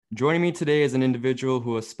Joining me today is an individual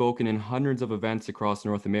who has spoken in hundreds of events across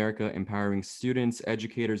North America, empowering students,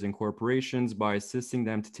 educators, and corporations by assisting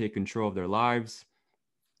them to take control of their lives.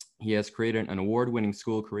 He has created an award-winning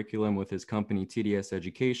school curriculum with his company TDS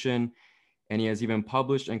Education, and he has even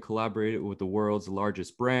published and collaborated with the world's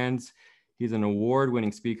largest brands. He's an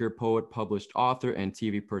award-winning speaker, poet, published author, and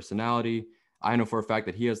TV personality. I know for a fact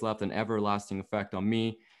that he has left an everlasting effect on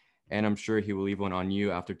me, and I'm sure he will leave one on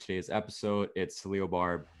you after today's episode. It's Leo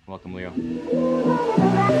Barbe. Welcome, Leo.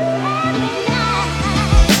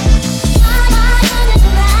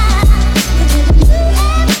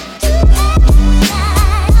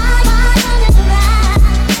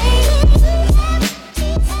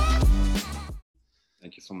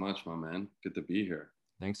 Thank you so much, my man. Good to be here.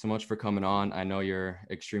 Thanks so much for coming on. I know you're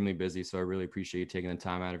extremely busy, so I really appreciate you taking the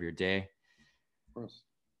time out of your day. Of course.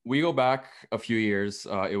 We go back a few years.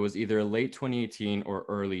 It was either late 2018 or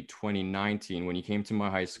early 2019 when you came to my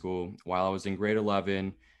high school while I was in grade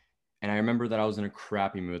 11. And I remember that I was in a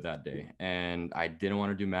crappy mood that day and I didn't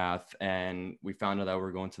want to do math. And we found out that we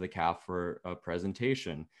were going to the CAF for a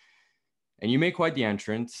presentation. And you made quite the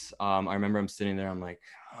entrance. I remember I'm sitting there. I'm like,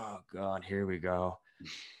 oh God, here we go.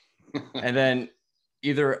 And then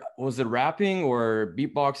either was it rapping or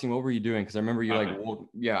beatboxing? What were you doing? Because I remember you woke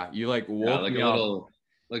me up.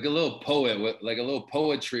 Like a little poet with like a little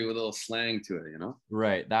poetry with a little slang to it, you know?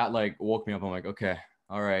 Right. That like woke me up. I'm like, okay,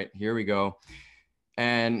 all right, here we go.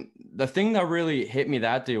 And the thing that really hit me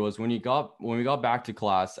that day was when we got back to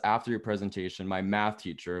class after your presentation, my math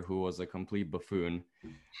teacher, who was a complete buffoon,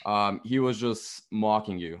 he was just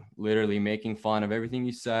mocking you, literally making fun of everything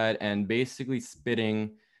you said and basically spitting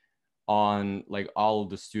on like all of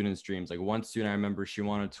the students' dreams. Like one student, I remember she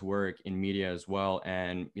wanted to work in media as well.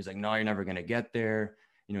 And he's like, no, you're never going to get there.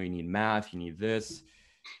 You know, you need math, you need this.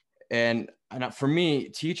 And for me,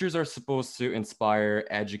 teachers are supposed to inspire,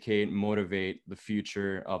 educate, motivate the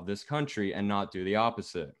future of this country and not do the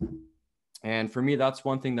opposite. And for me, that's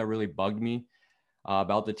one thing that really bugged me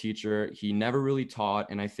about the teacher. He never really taught.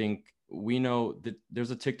 And I think we know that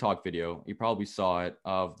there's a TikTok video, you probably saw it,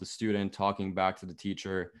 of the student talking back to the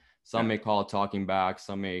teacher. Some may call it talking back,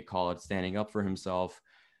 some may call it standing up for himself,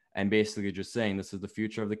 and basically just saying this is the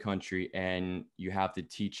future of the country and you have to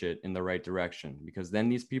teach it in the right direction. Because then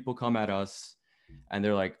these people come at us and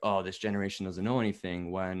they're like, oh, this generation doesn't know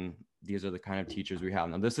anything, when these are the kind of teachers we have.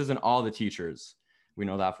 Now, this isn't all the teachers. We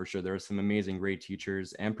know that for sure. There are some amazing, great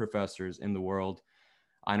teachers and professors in the world.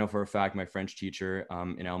 I know for a fact my French teacher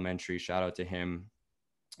in elementary, shout out to him.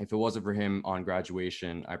 If it wasn't for him on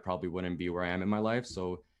graduation, I probably wouldn't be where I am in my life.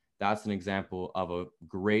 So that's an example of a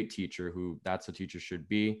great teacher who that's a teacher should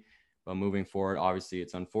be. But moving forward, obviously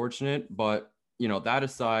it's unfortunate, but you know, that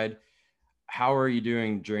aside, how are you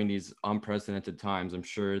doing during these unprecedented times? I'm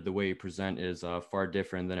sure the way you present is far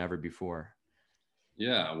different than ever before.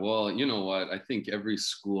 Yeah, well, you know what? I think every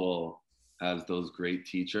school has those great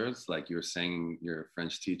teachers. Like you were saying, you're a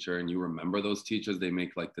French teacher and you remember those teachers, they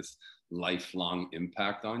make like this lifelong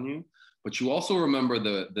impact on you. But you also remember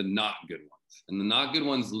the not good ones. And the not good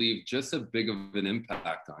ones leave just as big of an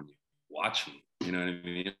impact on you. Watch me, you know what I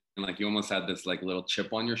mean? And like you almost had this like little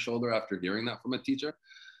chip on your shoulder after hearing that from a teacher.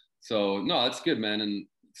 So no, that's good, man. And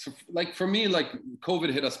so, like for me, like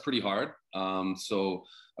COVID hit us pretty hard. So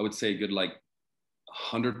I would say good like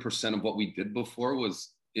 100% of what we did before was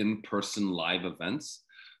in-person live events.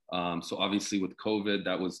 So obviously with COVID,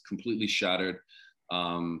 that was completely shattered.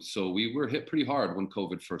 So we were hit pretty hard when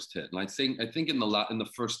COVID first hit. And I think in the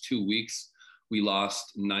first 2 weeks, we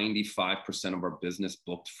lost 95% of our business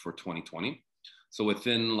booked for 2020. So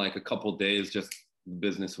within like a couple of days, just the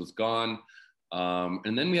business was gone.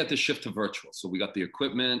 And then we had to shift to virtual. So we got the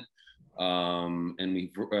equipment and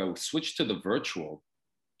we switched to the virtual.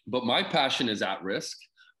 But my passion is at risk.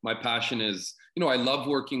 My passion is, you know, I love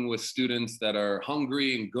working with students that are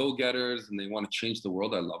hungry and go-getters and they want to change the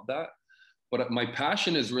world. I love that. But my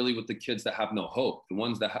passion is really with the kids that have no hope, the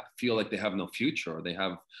ones that feel like they have no future or they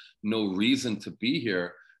have no reason to be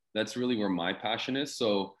here. That's really where my passion is.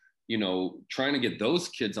 So, you know, trying to get those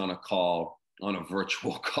kids on a call, on a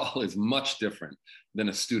virtual call, is much different than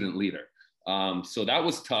a student leader. So that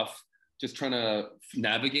was tough, just trying to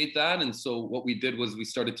navigate that. And so what we did was we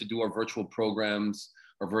started to do our virtual programs,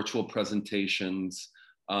 our virtual presentations.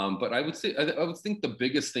 But I would think the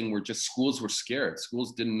biggest thing were just schools were scared.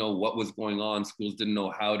 Schools didn't know what was going on. Schools didn't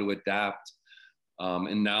know how to adapt.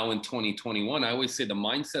 And now in 2021, I always say the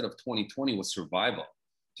mindset of 2020 was survival,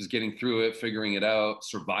 just getting through it, figuring it out,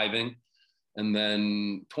 surviving. And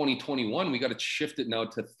then 2021, we got to shift it now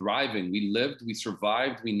to thriving. We lived, we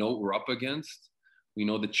survived, we know what we're up against. We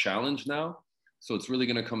know the challenge now. So it's really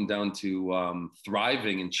going to come down to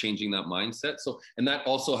thriving and changing that mindset. So, and that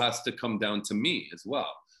also has to come down to me as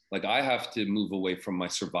well. Like I have to move away from my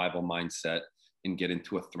survival mindset and get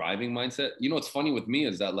into a thriving mindset. You know, what's funny with me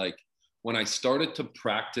is that like when I started to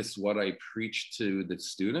practice what I preach to the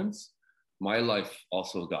students, my life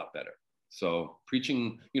also got better. So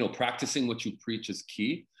preaching, you know, practicing what you preach is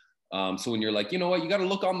key. So when you're like, you know what, you got to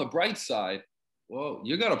look on the bright side. Well,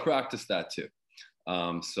 you got to practice that too.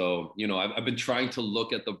 So, you know, I've been trying to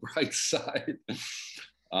look at the bright side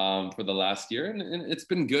for the last year, and it's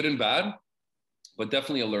been good and bad, but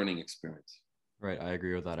definitely a learning experience. Right. I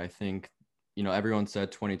agree with that. I think, you know, everyone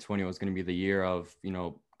said 2020 was going to be the year of, you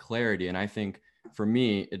know, clarity. And I think for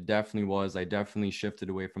me, it definitely was. I definitely shifted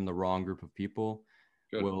away from the wrong group of people.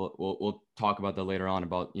 Good. We'll talk about that later on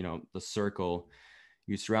about, you know, the circle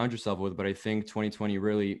you surround yourself with. But I think 2020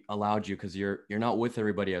 really allowed you, because you're not with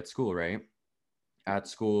everybody at school, right? At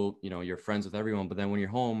school, you know, you're friends with everyone, but then when you're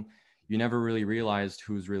home, you never really realized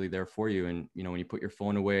who's really there for you. And, you know, when you put your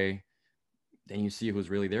phone away, then you see who's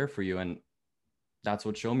really there for you. And that's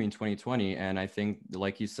what showed me in 2020. And I think,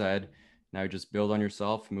 like you said, now you just build on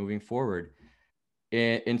yourself moving forward.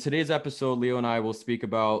 In today's episode, Leo and I will speak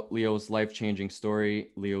about Leo's life-changing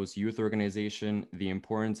story, Leo's youth organization, the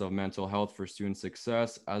importance of mental health for student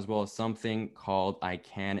success, as well as something called I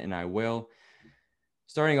Can and I Will.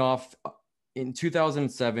 Starting off, in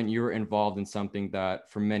 2007, you were involved in something that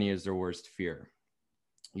for many is their worst fear.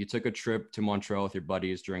 You took a trip to Montreal with your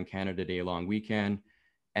buddies during Canada Day long weekend.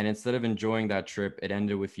 And instead of enjoying that trip, it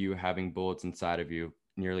ended with you having bullets inside of you,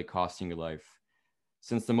 nearly costing your life.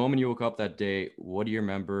 Since the moment you woke up that day, what do you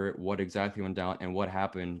remember? What exactly went down and what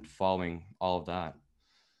happened following all of that?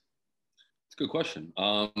 It's a good question.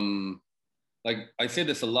 Like I say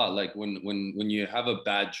this a lot, like when you have a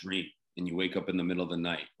bad dream and you wake up in the middle of the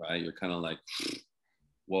night, right? You're kind of like,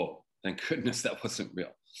 whoa, thank goodness that wasn't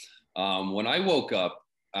real. When I woke up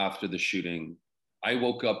after the shooting, I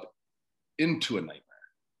woke up into a nightmare.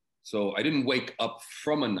 So I didn't wake up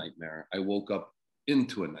from a nightmare. I woke up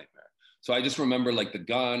into a nightmare. So I just remember like the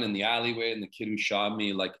gun and the alleyway and the kid who shot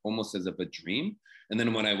me, like almost as if a dream. And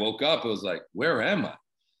then when I woke up, it was like, where am I?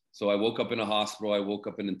 So I woke up in a hospital. I woke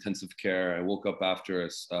up in intensive care. I woke up after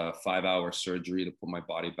a 5-hour surgery to put my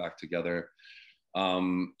body back together.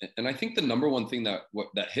 And I think the number one thing that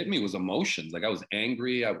hit me was emotions. Like I was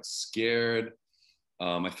angry. I was scared.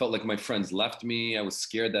 I felt like my friends left me. I was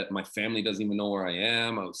scared that my family doesn't even know where I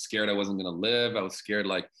am. I was scared I wasn't going to live. I was scared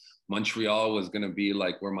like Montreal was going to be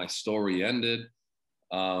like where my story ended.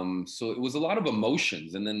 So it was a lot of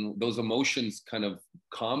emotions. And then those emotions kind of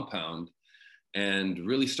compound and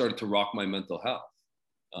really started to rock my mental health.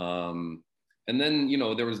 And then, you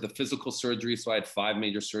know, there was the physical surgery. So I had 5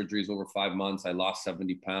 major surgeries over 5 months. I lost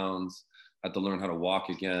 70 pounds, had to learn how to walk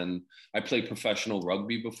again. I played professional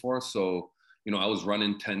rugby before. So, you know, I was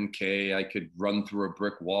running 10K. I could run through a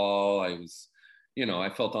brick wall. I was, you know, I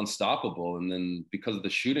felt unstoppable. And then because of the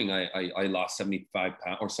shooting, I lost 75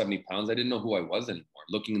 pounds or 70 pounds. I didn't know who I was anymore.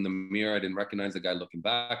 Looking in the mirror, I didn't recognize the guy looking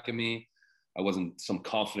back at me. I wasn't some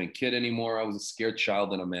confident kid anymore. I was a scared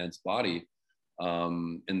child in a man's body.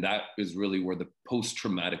 And that is really where the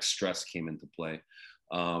post-traumatic stress came into play.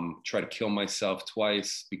 Tried to kill myself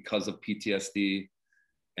twice because of PTSD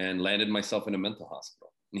and landed myself in a mental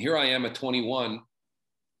hospital. And here I am at 21.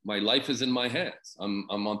 My life is in my hands.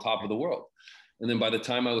 I'm on top of the world. And then by the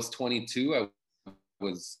time I was 22, I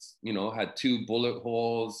was, you know, had 2 bullet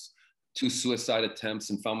holes, 2 suicide attempts,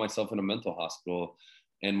 and found myself in a mental hospital.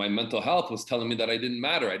 And my mental health was telling me that I didn't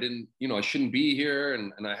matter. I didn't, you know, I shouldn't be here,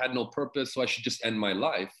 and I had no purpose. So I should just end my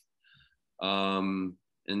life. And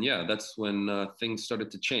yeah, that's when things started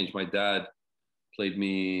to change. My dad played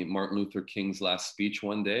me Martin Luther King's last speech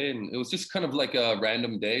one day. And it was just kind of like a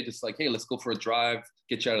random day, just like, hey, let's go for a drive,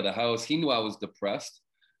 get you out of the house. He knew I was depressed.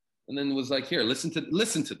 And then it was like, here, listen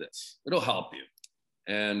to this. It'll help you.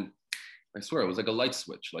 And I swear it was like a light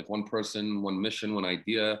switch, like one person, one mission, one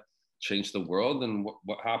idea change the world. And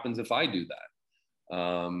what happens if I do that?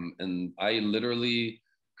 And I literally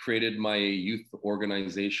created my youth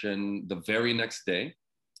organization the very next day,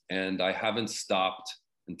 and I haven't stopped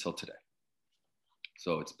until today.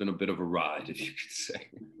 So it's been a bit of a ride, if you could say.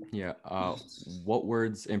 Yeah. What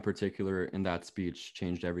words in particular in that speech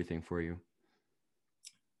changed everything for you?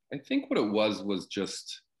 I think what it was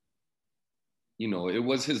just, you know, it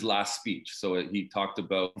was his last speech. So he talked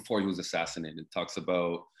about, before he was assassinated, talks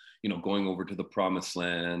about, you know, going over to the promised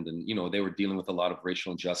land. And, you know, they were dealing with a lot of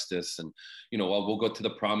racial injustice. And, you know, well, we'll go to the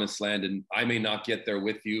promised land and I may not get there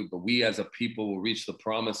with you, but we as a people will reach the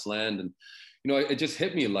promised land. And, you know, it just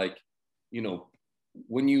hit me like, you know,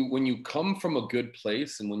 when you come from a good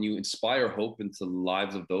place and when you inspire hope into the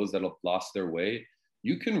lives of those that have lost their way,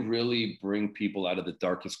 you can really bring people out of the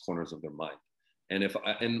darkest corners of their mind.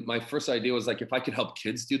 And my first idea was like, if I could help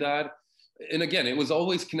kids do that, and again, it was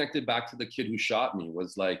always connected back to the kid who shot me,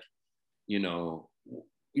 was like, you know,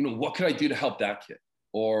 what could I do to help that kid?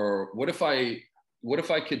 Or what if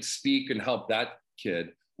I could speak and help that kid?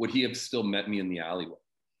 Would he have still met me in the alleyway?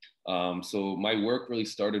 So my work really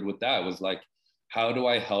started with that. It was like, how do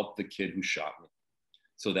I help the kid who shot me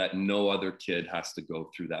so that no other kid has to go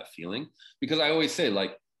through that feeling? Because I always say,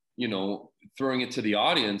 like, throwing it to the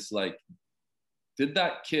audience, like, did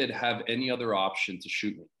that kid have any other option to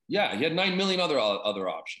shoot me? Yeah, he had 9 million other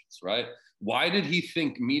options, right? Why did he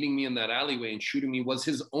think meeting me in that alleyway and shooting me was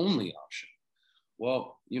his only option?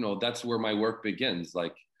 Well, that's where my work begins.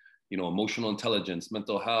 Like, emotional intelligence,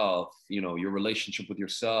 mental health, your relationship with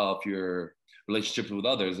yourself, your relationship with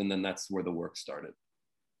others. And then that's where the work started.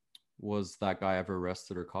 Was that guy ever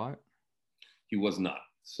arrested or caught? He was not.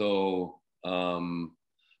 So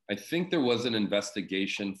I think there was an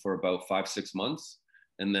investigation for about 5-6 months.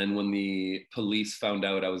 And then when the police found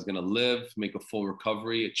out I was going to live, make a full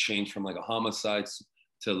recovery, it changed from like a homicide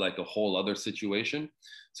to like a whole other situation.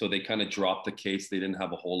 So they kind of dropped the case. They didn't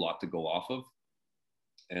have a whole lot to go off of.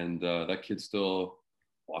 And that kid's still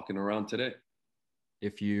walking around today.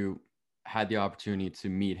 If you had the opportunity to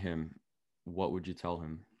meet him, what would you tell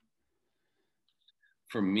him?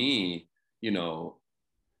 For me,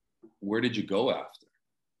 where did you go after?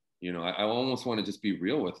 I almost want to just be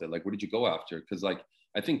real with it. Like, where did you go after? Because like,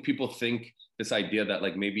 I think people think this idea that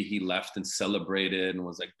like maybe he left and celebrated and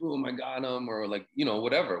was like, boom, I got him, or like,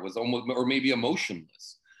 whatever. It was almost, or maybe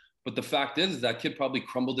emotionless. But the fact is that kid probably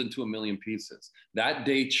crumbled into a million pieces. That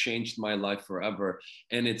day changed my life forever.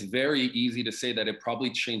 And it's very easy to say that it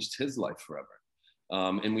probably changed his life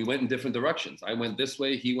forever. And we went in different directions. I went this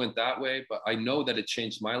way, he went that way, but I know that it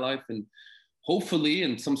changed my life. And hopefully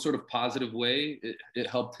in some sort of positive way, it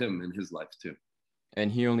helped him in his life too. And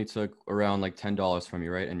he only took around like $10 from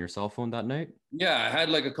you, right? And your cell phone that night? Yeah, I had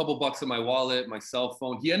like a couple bucks in my wallet, my cell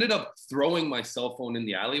phone. He ended up throwing my cell phone in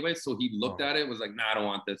the alleyway. So he looked at it, was like, nah, I don't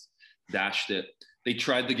want this, dashed it. They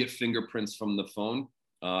tried to get fingerprints from the phone.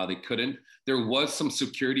 They couldn't. There was some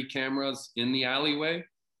security cameras in the alleyway,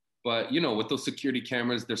 but with those security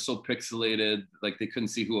cameras, they're so pixelated, like they couldn't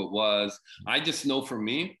see who it was. I just know for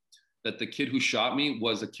me that the kid who shot me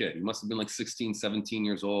was a kid. He must have been like 16, 17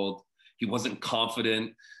 years old. He wasn't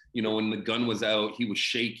confident. When the gun was out, he was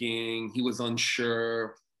shaking. He was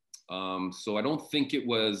unsure. So I don't think it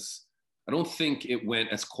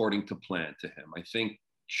went as according to plan to him. I think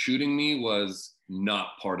shooting me was not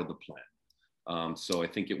part of the plan. So I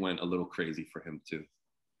think it went a little crazy for him too.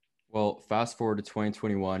 Well, fast forward to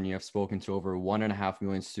 2021, you have spoken to over 1.5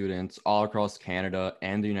 million students all across Canada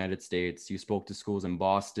and the United States. You spoke to schools in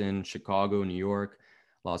Boston, Chicago, New York,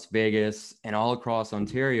 Las Vegas, and all across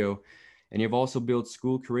Ontario. And you've also built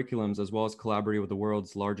school curriculums as well as collaborated with the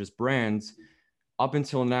world's largest brands. Up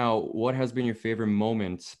until now, what has been your favorite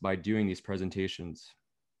moment by doing these presentations?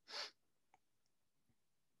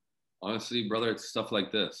 Honestly, brother, it's stuff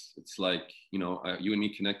like this. It's like, you and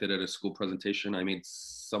me connected at a school presentation. I made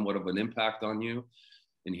somewhat of an impact on you.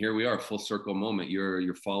 And here we are, full circle moment.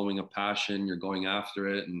 You're following a passion, you're going after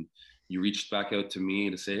it. And you reached back out to me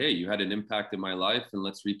to say, hey, you had an impact in my life and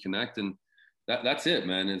let's reconnect. And that's it,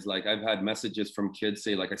 man. It's like, I've had messages from kids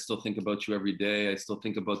say like, I still think about you every day. I still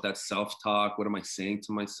think about that self-talk. What am I saying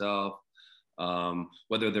to myself?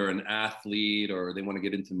 Whether they're an athlete or they want to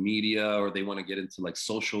get into media or they want to get into like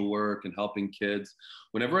social work and helping kids.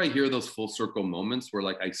 Whenever I hear those full circle moments where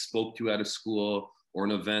like I spoke to you at a school or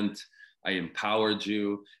an event, I empowered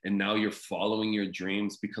you, and now you're following your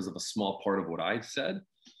dreams because of a small part of what I said,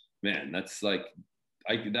 man, that's like,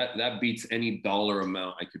 that beats any dollar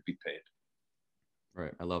amount I could be paid.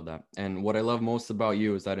 Right. I love that. And what I love most about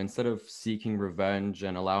you is that instead of seeking revenge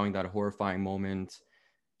and allowing that horrifying moment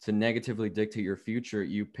to negatively dictate your future,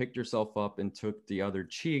 you picked yourself up and took the other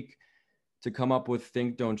cheek to come up with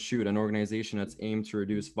Think, Don't Shoot, an organization that's aimed to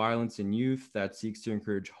reduce violence in youth, that seeks to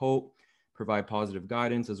encourage hope, provide positive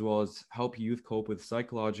guidance, as well as help youth cope with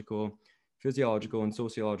psychological, physiological, and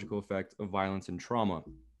sociological effects of violence and trauma.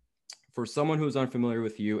 For someone who's unfamiliar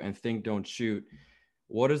with you and Think, Don't Shoot,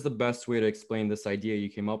 what is the best way to explain this idea you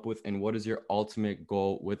came up with, and what is your ultimate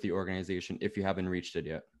goal with the organization if you haven't reached it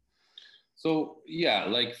yet? So yeah,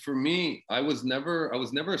 like for me, I was never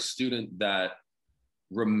a student that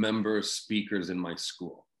remembers speakers in my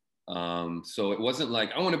school. So it wasn't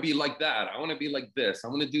like, I want to be like that. I want to be like this. I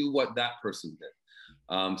want to do what that person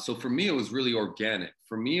did. So for me, it was really organic.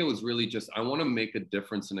 For me, it was really just, I want to make a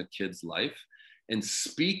difference in a kid's life. And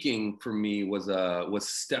speaking for me was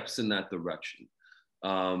steps in that direction.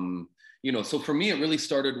 So for me, it really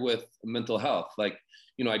started with mental health. Like,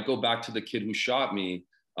 I'd go back to the kid who shot me.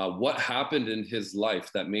 What happened in his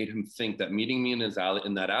life that made him think that meeting me in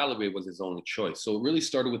that alleyway was his only choice? So it really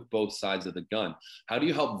started with both sides of the gun. How do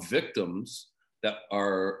you help victims that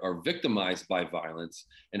are victimized by violence,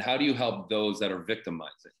 and how do you help those that are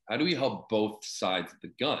victimizing? How do we help both sides of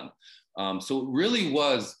the gun? So it really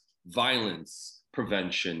was violence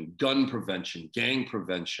prevention, gun prevention, gang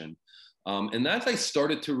prevention. And as I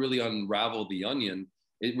started to really unravel the onion,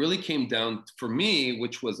 it really came down for me,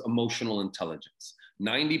 which was emotional intelligence.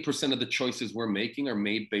 90% of the choices we're making are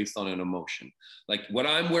made based on an emotion. Like what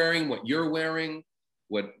I'm wearing, what you're wearing,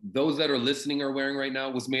 what those that are listening are wearing right now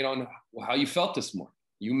was made on how you felt this morning.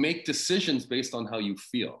 You make decisions based on how you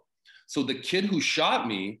feel. So the kid who shot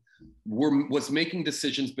me was making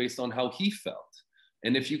decisions based on how he felt.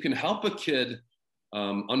 And if you can help a kid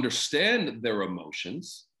understand their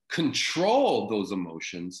emotions, control those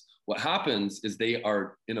emotions, what happens is they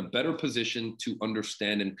are in a better position to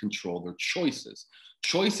understand and control their choices.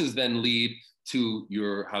 Choices then lead to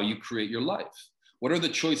how you create your life. What are the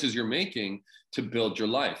choices you're making to build your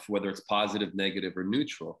life, whether it's positive, negative, or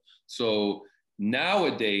neutral? So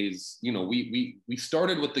nowadays, we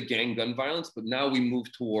started with the gang gun violence, but now we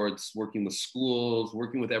move towards working with schools,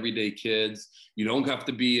 working with everyday kids. You don't have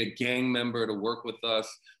to be a gang member to work with us.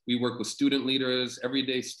 We work with student leaders,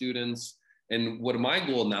 everyday students. And what my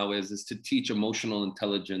goal now is to teach emotional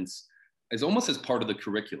intelligence as almost as part of the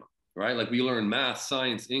curriculum, right? Like we learn math,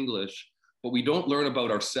 science, English, but we don't learn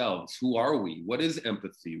about ourselves. Who are we? What is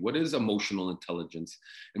empathy? What is emotional intelligence?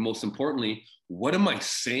 And most importantly, what am I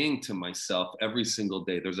saying to myself every single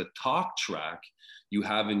day? There's a talk track you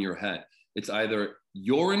have in your head. It's either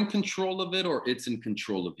you're in control of it or it's in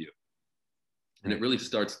control of you. And it really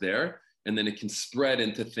starts there. And then it can spread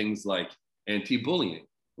into things like anti-bullying,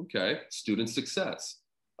 okay, student success,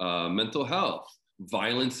 mental health,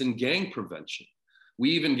 violence and gang prevention.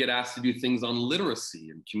 We even get asked to do things on literacy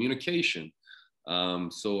and communication.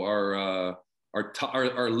 So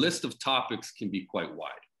our list of topics can be quite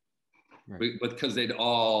wide, right? But because it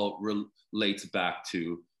all relates back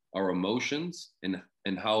to our emotions and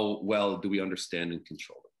how well do we understand and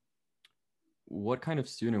control it. What kind of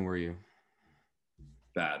student were you?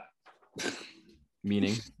 Bad.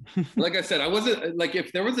 Meaning? Like I said, I wasn't, like,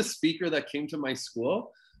 if there was a speaker that came to my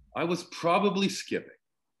school, I was probably skipping,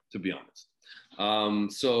 to be honest.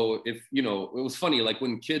 So if, it was funny, like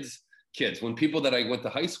when when people that I went to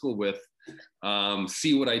high school with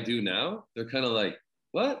see what I do now, they're kind of like,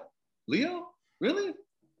 what? Leo? Really?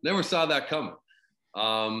 Never saw that coming.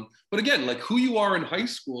 But again, like who you are in high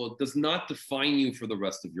school does not define you for the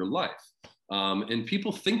rest of your life. And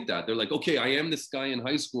people think that. They're like, okay, I am this guy in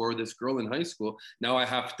high school or this girl in high school. Now I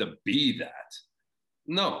have to be that.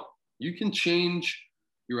 No, you can change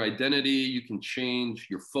your identity. You can change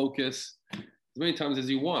your focus as many times as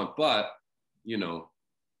you want. But,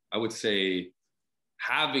 I would say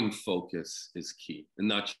having focus is key, and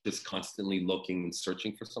not just constantly looking and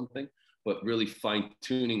searching for something, but really fine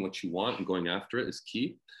tuning what you want and going after it is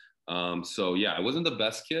key. So yeah, I wasn't the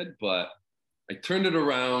best kid, but I turned it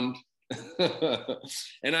around.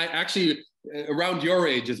 And I actually, around your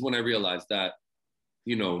age is when I realized that,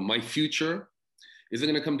 my future isn't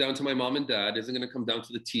going to come down to my mom and dad, isn't going to come down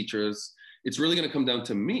to the teachers. It's really going to come down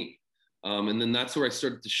to me. And then that's where I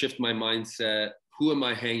started to shift my mindset. Who am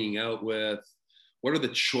I hanging out with? What are the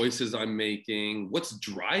choices I'm making? What's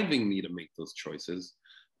driving me to make those choices?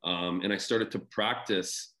 And I started to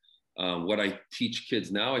practice what I teach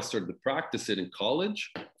kids now. I started to practice it in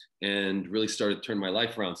college and really started to turn my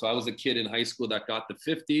life around. So I was a kid in high school that got the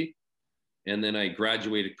 50, and then I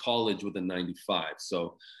graduated college with a 95.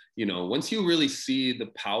 So, once you really see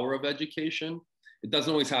the power of education, it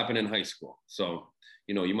doesn't always happen in high school. So,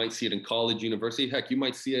 you might see it in college, university. Heck, you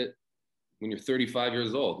might see it when you're 35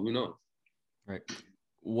 years old. Who knows? Right.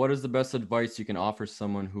 What is the best advice you can offer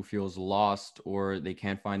someone who feels lost or they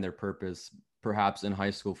can't find their purpose, perhaps in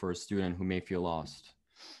high school, for a student who may feel lost?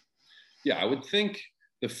 Yeah, I would think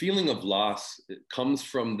the feeling of loss comes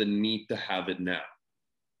from the need to have it now,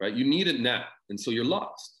 right? You need it now. And so you're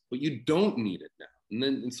lost, but you don't need it now.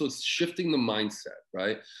 And so it's shifting the mindset,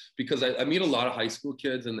 right? Because I meet a lot of high school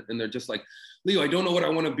kids and they're just like, Leo, I don't know what I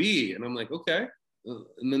want to be. And I'm like, okay.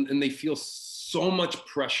 And they feel so much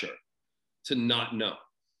pressure to not know.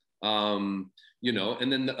 And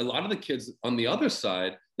then a lot of the kids on the other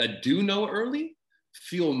side that do know early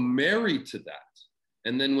feel married to that.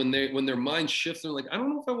 And then when their mind shifts, they're like, I don't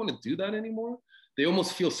know if I want to do that anymore. They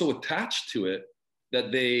almost feel so attached to it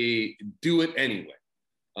that they do it anyway.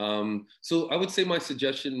 So I would say my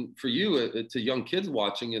suggestion for you to young kids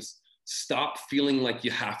watching is stop feeling like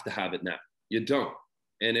you have to have it now. You don't.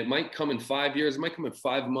 And it might come in 5 years, it might come in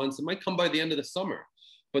 5 months, it might come by the end of the summer.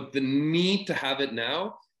 But the need to have it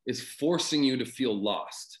now is forcing you to feel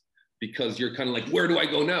lost because you're kind of like, where do I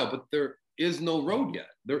go now? But there is no road yet.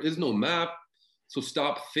 There is no map. So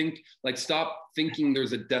stop thinking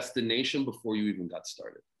there's a destination before you even got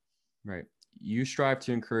started. Right. You strive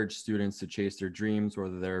to encourage students to chase their dreams,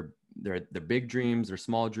 whether they're big dreams or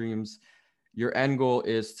small dreams. Your end goal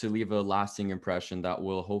is to leave a lasting impression that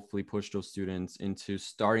will hopefully push those students into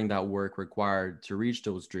starting that work required to reach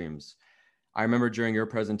those dreams. I remember during your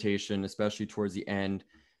presentation, especially towards the end,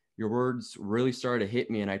 your words really started to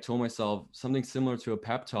hit me. And I told myself something similar to a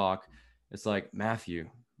pep talk. It's like, Matthew,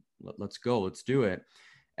 let's go, let's do it.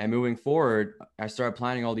 And moving forward, I started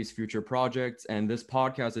planning all these future projects. And this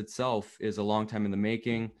podcast itself is a long time in the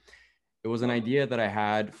making. It was an idea that I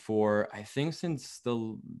had for, I think, since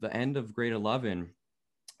the end of grade 11.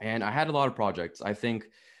 And I had a lot of projects. I think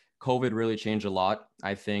COVID really changed a lot.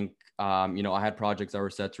 I think, I had projects that were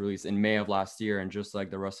set to release in May of last year. And just like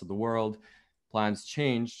the rest of the world, plans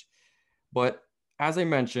changed. But as I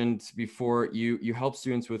mentioned before, you help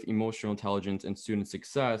students with emotional intelligence and student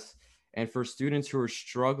success. And for students who are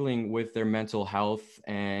struggling with their mental health,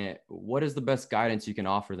 and what is the best guidance you can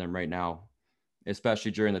offer them right now,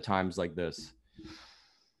 especially during the times like this?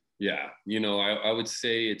 Yeah, I would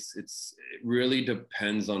say it really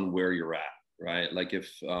depends on where you're at, right? Like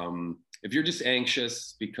if you're just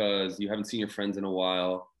anxious because you haven't seen your friends in a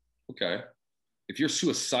while, okay. If you're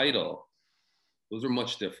suicidal, those are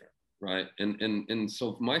much different, right? And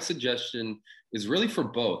so my suggestion is really for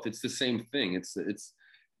both. It's the same thing. It's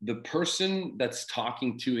the person that's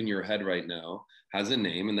talking to in your head right now has a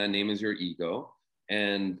name, and that name is your ego.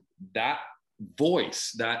 And that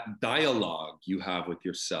voice, that dialogue you have with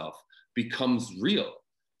yourself becomes real.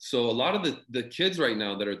 So a lot of the kids right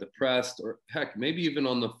now that are depressed, or heck, maybe even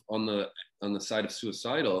on the side of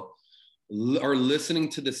suicidal, are listening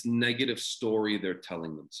to this negative story they're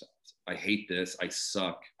telling themselves. I hate this. I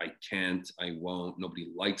suck. I can't. I won't.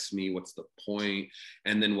 Nobody likes me. What's the point?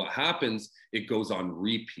 And then what happens? It goes on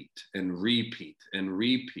repeat and repeat and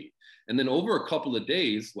repeat. And then over a couple of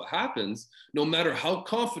days, what happens, no matter how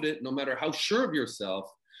confident, no matter how sure of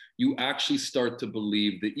yourself, you actually start to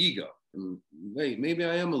believe the ego. And wait, maybe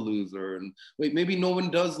I am a loser. And wait, maybe no one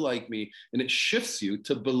does like me. And it shifts you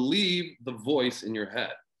to believe the voice in your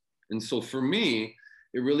head. And so for me,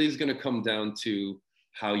 it really is going to come down to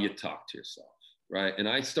how you talk to yourself, right? And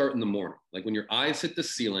I start in the morning. Like when your eyes hit the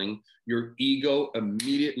ceiling, your ego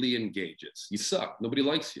immediately engages. You suck. Nobody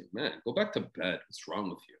likes you. Man, go back to bed. What's wrong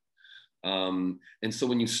with you? And so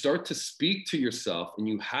when you start to speak to yourself and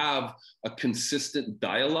you have a consistent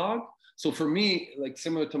dialogue, so for me, like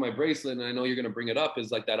similar to my bracelet, and I know you're going to bring it up,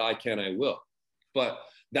 is like that I can, I will. But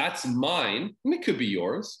that's mine. And it could be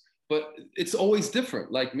yours, but it's always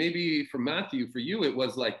different. Like maybe for Matthew, for you, it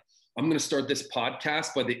was like, I'm going to start this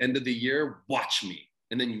podcast by the end of the year. Watch me.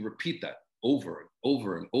 And then you repeat that over and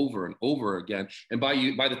over and over and over again. And by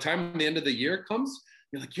the time the end of the year comes,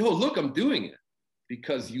 you're like, yo, look, I'm doing it.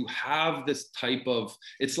 Because you have this type of,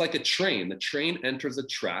 it's like a train. The train enters a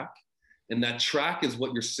track, and that track is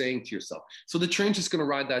what you're saying to yourself. So the train's just going to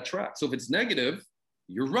ride that track. So if it's negative,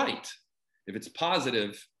 you're right. If it's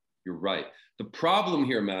positive, you're right. The problem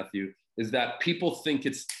here, Matthew, is that people think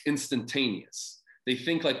it's instantaneous. They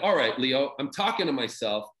think like, all right, Leo, I'm talking to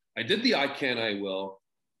myself. I did the I can, I will.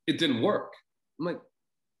 It didn't work. I'm like,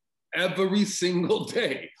 every single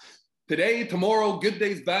day. Today, tomorrow, good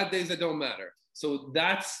days, bad days, it don't matter. So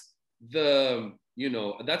that's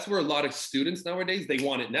that's where a lot of students nowadays, they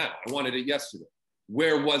want it now. I wanted it yesterday.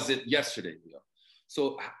 Where was it yesterday, Leo?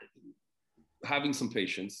 So having some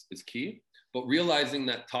patience is key, but realizing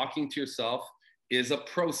that talking to yourself is a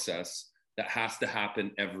process that has to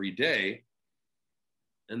happen every day.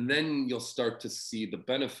 And then you'll start to see the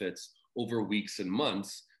benefits over weeks and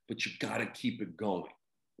months, but you got to keep it going,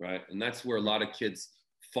 right? And that's where a lot of kids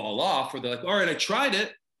fall off, where they're like, all right, I tried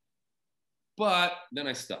it, but then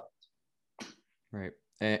I stopped. Right.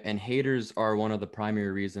 And haters are one of the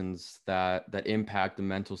primary reasons that impact the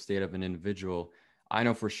mental state of an individual. I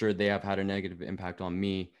know for sure they have had a negative impact on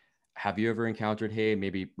me. Have you ever encountered hate,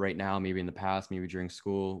 maybe right now, maybe in the past, maybe during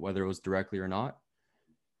school, whether it was directly or not?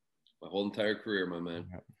 My whole entire career, my man.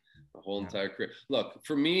 Yeah. My whole entire career. Look,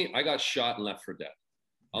 for me, I got shot and left for dead.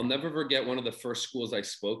 I'll never forget one of the first schools I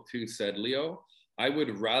spoke to said, Leo, I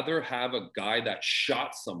would rather have a guy that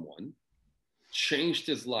shot someone, changed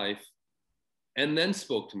his life, and then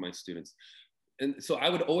spoke to my students. And so I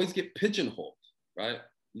would always get pigeonholed, right?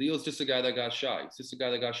 Leo's just a guy that got shot. He's just a guy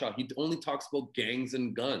that got shot. He only talks about gangs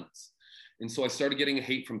and guns. And so I started getting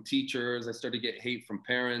hate from teachers. I started to get hate from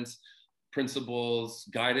parents, principals,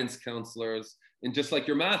 guidance counselors, and just like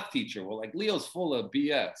your math teacher. Well, like Leo's full of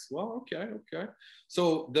BS. Well, okay.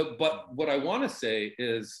 So but what I want to say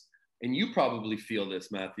is, and you probably feel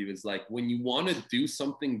this, Matthew, is like when you want to do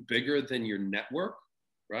something bigger than your network,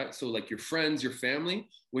 right? So like your friends, your family,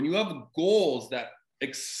 when you have goals that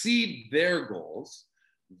exceed their goals,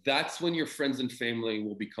 that's when your friends and family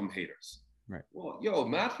will become haters. Right. Well, yo,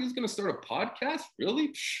 Matthew's going to start a podcast? Really?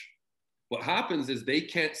 Psh. What happens is they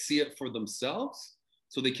can't see it for themselves,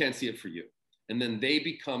 so they can't see it for you. And then they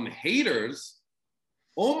become haters,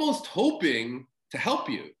 almost hoping to help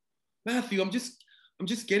you. Matthew, I'm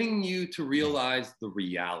just getting you to realize the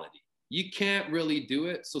reality. You can't really do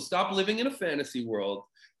it. So stop living in a fantasy world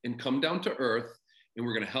and come down to earth, and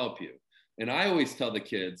we're going to help you. And I always tell the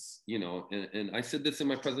kids, you know, and I said this in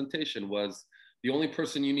my presentation, was the only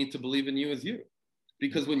person you need to believe in you is you.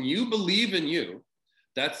 Because when you believe in you,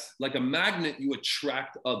 that's like a magnet, you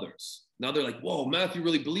attract others. Now they're like, whoa, Matthew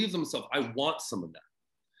really believes in himself. I want some of that.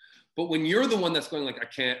 But when you're the one that's going like, I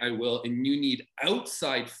can't, I will, and you need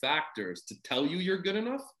outside factors to tell you you're good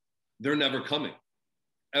enough, they're never coming,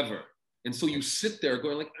 ever. And so you sit there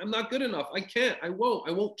going like, I'm not good enough. I can't, I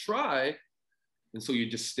won't try. And so you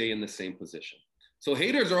just stay in the same position. So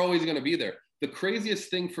haters are always going to be there. The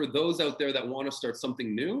craziest thing for those out there that want to start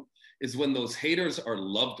something new is when those haters are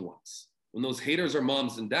loved ones, when those haters are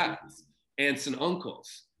moms and dads, aunts and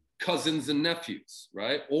uncles, cousins and nephews,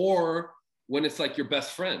 right? Or when it's like your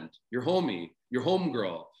best friend, your homie, your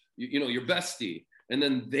homegirl, you know, your bestie, and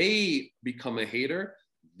then they become a hater.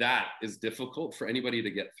 That is difficult for anybody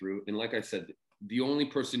to get through. And like I said, the only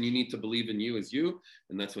person you need to believe in you is you.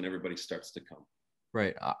 And that's when everybody starts to come.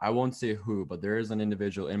 Right. I won't say who, but there is an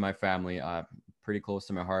individual in my family, pretty close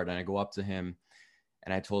to my heart. And I go up to him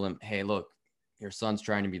and I told him, hey, look, your son's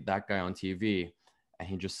trying to be that guy on TV. And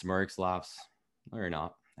he just smirks, laughs. No, you're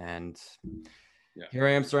not. And here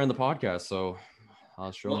I am starting the podcast. So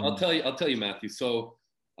I'll show him. I'll tell you, Matthew. So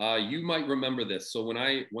you might remember this. So when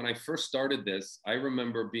I first started this, I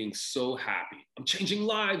remember being so happy. I'm changing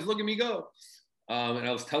lives. Look at me go. And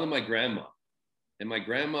I was telling my grandma, and my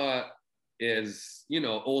grandma is, you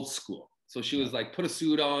know, old school. So she was like, put a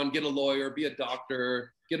suit on, get a lawyer, be a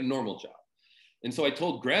doctor, get a normal job. And so I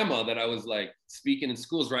told grandma that I was like speaking in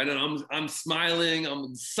schools, right? And I'm smiling, I'm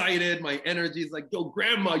excited. My energy is like, yo,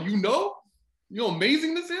 grandma, you know how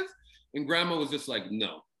amazing this is? And grandma was just like,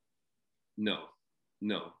 no,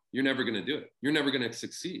 you're never going to do it. You're never going to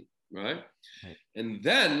succeed. Right? And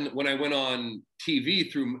then when I went on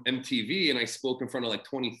TV through MTV and I spoke in front of like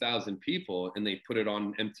 20,000 people and they put it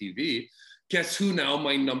on MTV, guess who now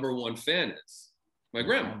my number one fan is? My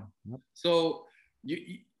grandma. So,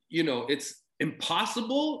 you know, it's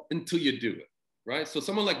impossible until you do it, right? So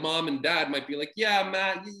someone like mom and dad might be like, yeah,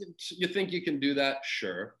 Matt, you think you can do that?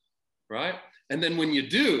 Sure, right? And then when you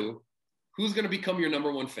do, who's going to become your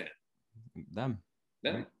number one fan? Them.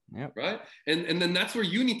 Them. Yep. Right. And then that's where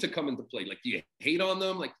you need to come into play. Like, do you hate on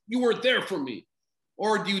them? Like, you weren't there for me.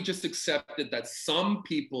 Or do you just accept it that some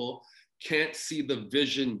people can't see the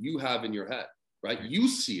vision you have in your head, right? You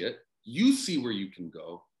see it, you see where you can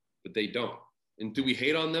go, but they don't. And do we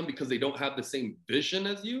hate on them because they don't have the same vision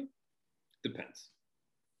as you? Depends.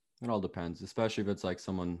 It all depends, especially if it's like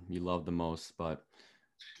someone you love the most. But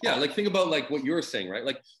yeah, like think about like what you're saying, right?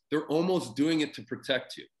 Like they're almost doing it to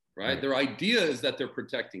protect you. Right? Their idea is that they're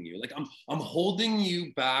protecting you. Like I'm holding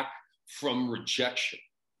you back from rejection.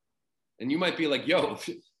 And you might be like, yo,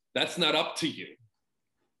 that's not up to you.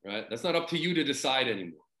 Right? That's not up to you to decide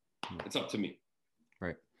anymore. It's up to me.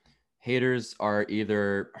 Right. Haters are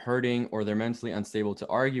either hurting or they're mentally unstable to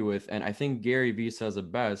argue with. And I think Gary Vee says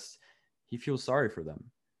it best. He feels sorry for them.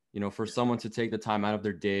 You know, for someone to take the time out of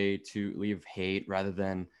their day to leave hate rather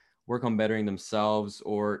than work on bettering themselves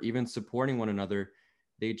or even supporting one another,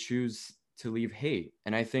 they choose to leave hate.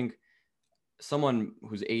 And I think someone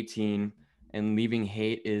who's 18 and leaving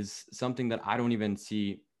hate is something that I don't even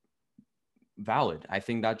see valid. I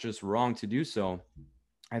think that's just wrong to do so.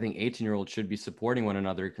 I think 18-year-olds should be supporting one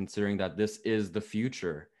another, considering that this is the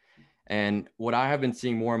future. And what I have been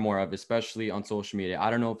seeing more and more of, especially on social media,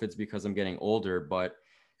 I don't know if it's because I'm getting older, but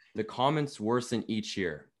the comments worsen each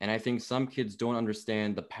year. And I think some kids don't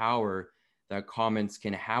understand the power that comments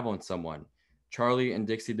can have on someone. Charlie and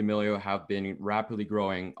Dixie D'Amelio have been rapidly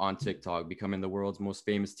growing on TikTok, becoming the world's most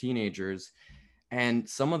famous teenagers. And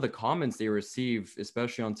some of the comments they receive,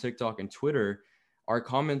 especially on TikTok and Twitter, are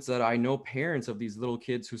comments that I know parents of these little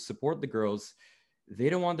kids who support the girls, they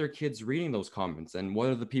don't want their kids reading those comments. And what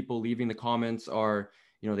are the people leaving the comments are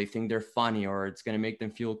they think they're funny or it's going to make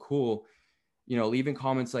them feel cool. Leaving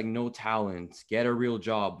comments like no talent, get a real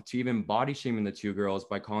job, to even body shaming the two girls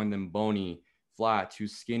by calling them bony, flat, too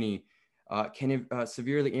skinny, can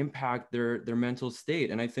severely impact their mental state.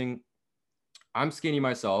 And I think I'm skinny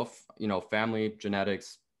myself, family,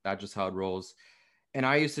 genetics, that's just how it rolls. And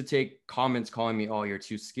I used to take comments calling me, oh, you're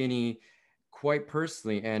too skinny, quite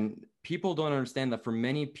personally. And people don't understand that for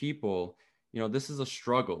many people, this is a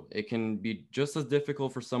struggle. It can be just as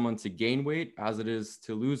difficult for someone to gain weight as it is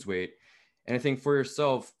to lose weight. And I think for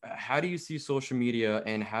yourself, how do you see social media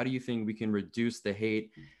and how do you think we can reduce the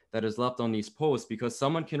hate that is left on these posts? Because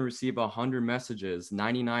someone can receive 100 messages,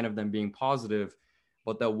 99 of them being positive,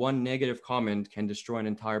 but that one negative comment can destroy an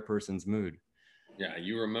entire person's mood. Yeah,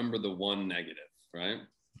 you remember the one negative, right?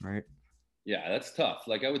 Right. Yeah, that's tough.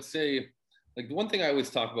 Like I would say, like the one thing I always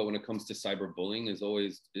talk about when it comes to cyberbullying is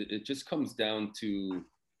always, it just comes down to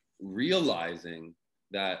realizing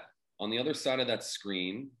that on the other side of that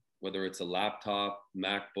screen, whether it's a laptop,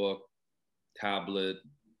 MacBook, tablet,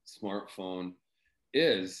 smartphone,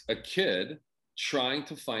 is a kid trying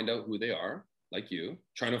to find out who they are, like you,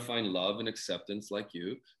 trying to find love and acceptance, like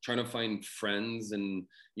you, trying to find friends and,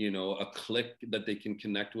 a clique that they can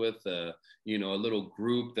connect with, a little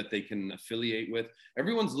group that they can affiliate with.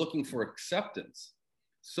 Everyone's looking for acceptance.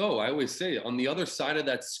 So I always say, on the other side of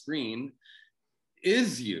that screen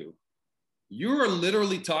is you. You are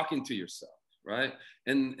literally talking to yourself, right?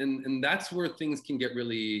 And that's where things can get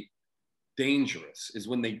really dangerous, is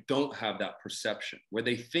when they don't have that perception, where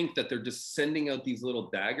they think that they're just sending out these little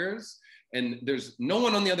daggers and there's no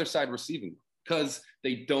one on the other side receiving them because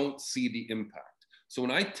they don't see the impact. So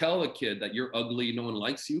when I tell a kid that you're ugly, no one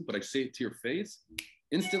likes you, but I say it to your face,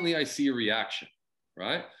 instantly I see a reaction,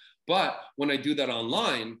 right? But when I do that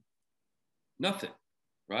online, nothing,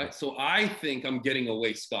 right? So I think I'm getting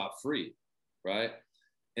away scot-free, right?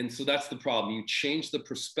 And so that's the problem. You change the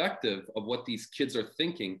perspective of what these kids are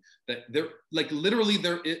thinking, that they're like, literally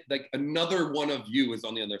like another one of you is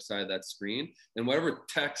on the other side of that screen. And whatever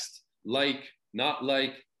text, like, not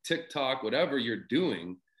like, TikTok, whatever you're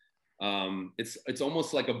doing, it's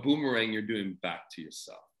almost like a boomerang you're doing back to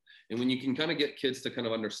yourself. And when you can kind of get kids to kind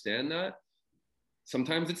of understand that,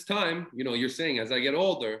 sometimes it's time, you're saying as I get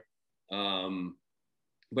older,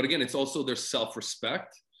 but again, it's also their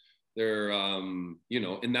self-respect. They're, and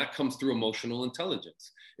that comes through emotional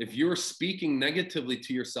intelligence. If you're speaking negatively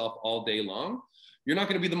to yourself all day long, you're not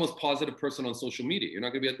going to be the most positive person on social media. You're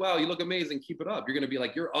not going to be like, wow, you look amazing, keep it up. You're going to be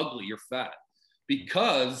like, you're ugly, you're fat,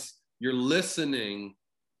 because you're listening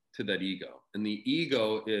to that ego. And the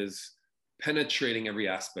ego is penetrating every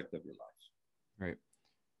aspect of your life. Right.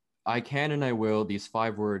 I can and I will. These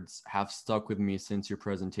 5 words have stuck with me since your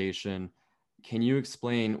presentation. Can you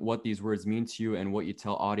explain what these words mean to you and what you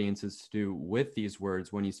tell audiences to do with these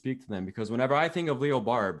words when you speak to them? Because whenever I think of Leo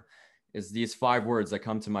Barbe, it's these 5 words that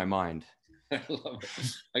come to my mind. I love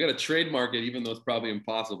it. I got to trademark it, even though it's probably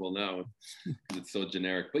impossible now because it's so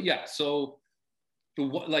generic. But yeah, so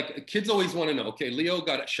like kids always want to know, okay, Leo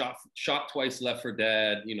got shot twice, left for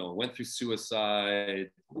dead, went through suicide,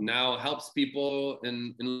 now helps people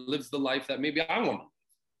and lives the life that maybe I want to.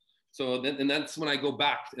 So then, and that's when I go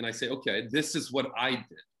back and I say, okay, this is what I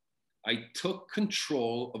did. I took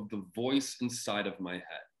control of the voice inside of my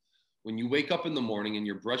head. When you wake up in the morning and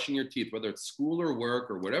you're brushing your teeth, whether it's school or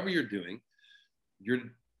work or whatever you're doing,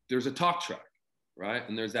 there's a talk track, right?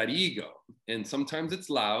 And there's that ego. And sometimes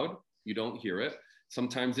it's loud, you don't hear it.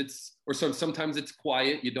 Sometimes sometimes it's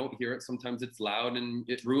quiet, you don't hear it. Sometimes it's loud and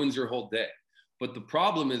it ruins your whole day. But the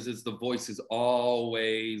problem is the voice is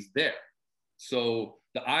always there. So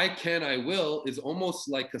the I can, I will is almost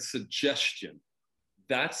like a suggestion.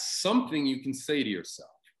 That's something you can say to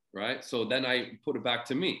yourself, right? So then I put it back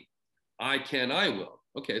to me. I can, I will.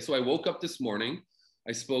 Okay, so I woke up this morning.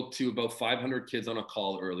 I spoke to about 500 kids on a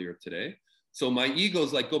call earlier today. So my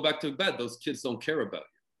ego's like, go back to bed. Those kids don't care about you.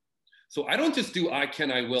 So I don't just do I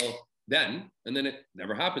can, I will then, and then it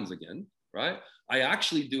never happens again, right? I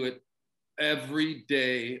actually do it every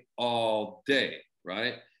day, all day,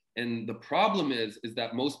 right? And the problem is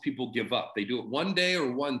that most people give up. They do it one day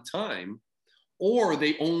or one time, or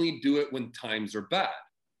they only do it when times are bad.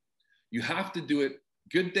 You have to do it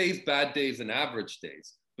good days, bad days, and average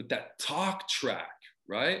days. But that talk track,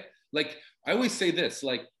 right? Like I always say this,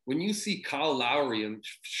 like when you see Kyle Lowry and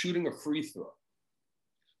shooting a free throw,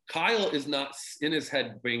 Kyle is not in his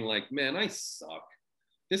head being like, man, I suck.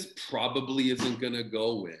 This probably isn't going to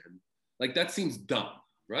go in. Like that seems dumb,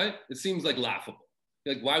 right? It seems like laughable.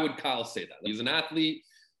 Like, why would Kyle say that? He's an athlete.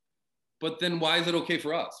 But then why is it okay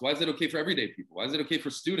for us? Why is it okay for everyday people? Why is it okay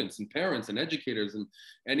for students and parents and educators and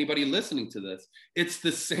anybody listening to this? It's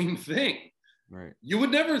the same thing. Right. You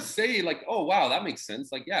would never say like, oh, wow, that makes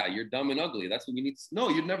sense. Like, yeah, you're dumb and ugly. That's what you need. No,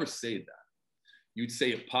 you'd never say that. You'd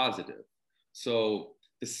say it positive. So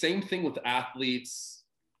the same thing with athletes,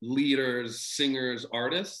 leaders, singers,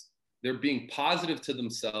 artists. They're being positive to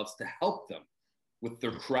themselves to help them with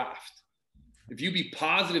their craft. If you be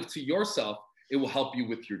positive to yourself, it will help you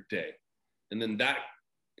with your day. And then that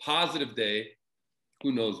positive day,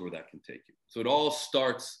 who knows where that can take you. So it all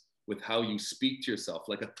starts with how you speak to yourself,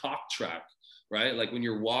 like a talk track, right? Like when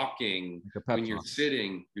you're walking, Like a pep when you're talk.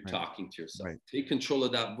 sitting, you're Right. talking to yourself. Right. Take control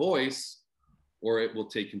of that voice, or it will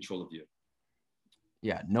take control of you.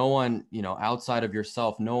 Yeah. No one, outside of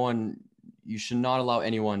yourself, you should not allow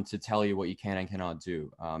anyone to tell you what you can and cannot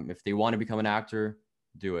do. If they want to become an actor,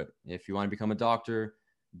 do it. If you want to become a doctor,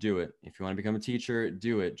 do it. If you want to become a teacher,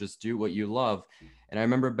 do it. Just do what you love. And I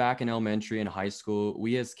remember back in elementary and high school,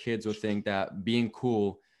 we as kids would think that being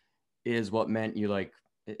cool is what meant you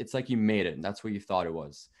it's like you made it. That's what you thought it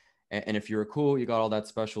was. And if you were cool, you got all that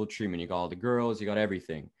special treatment. You got all the girls, you got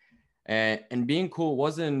everything. And being cool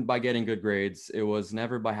wasn't by getting good grades. It was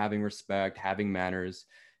never by having respect, having manners.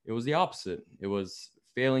 It was the opposite. It was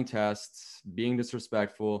failing tests, being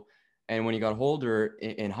disrespectful. And when you got older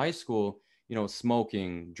in high school,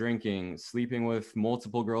 smoking, drinking, sleeping with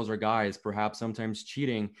multiple girls or guys, perhaps sometimes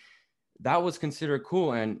cheating, that was considered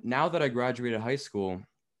cool. And now that I graduated high school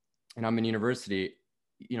and I'm in university,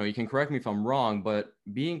 you can correct me if I'm wrong, but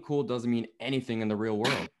being cool doesn't mean anything in the real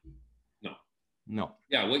world. No. No.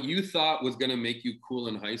 Yeah, what you thought was going to make you cool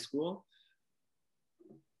in high school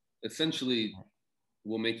essentially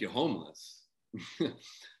will make you homeless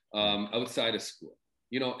outside of school.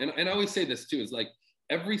 And I always say this too, is like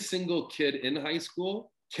every single kid in high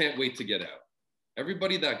school can't wait to get out.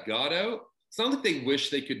 Everybody that got out, it's not like they wish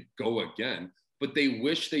they could go again, but they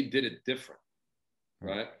wish they did it different,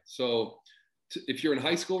 right? So if you're in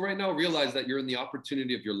high school right now, realize that you're in the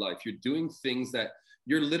opportunity of your life. You're doing things that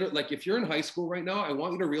you're literally like, if you're in high school right now, I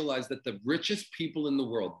want you to realize that the richest people in the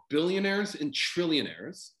world, billionaires and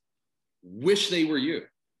trillionaires, wish they were you.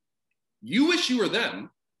 You wish you were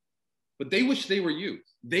them, but they wish they were you.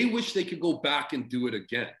 They wish they could go back and do it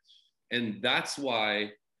again. And that's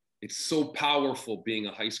why it's so powerful being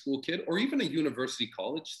a high school kid or even a university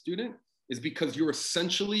college student, is because you're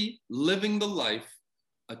essentially living the life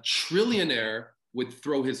a trillionaire would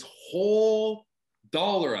throw his whole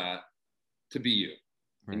dollar at to be you.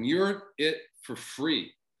 Right. And you're it for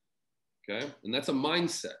free. Okay. And that's a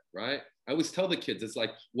mindset, right? I always tell the kids, it's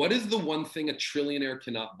like, what is the one thing a trillionaire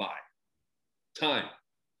cannot buy? Time.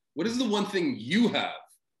 What is the one thing you have?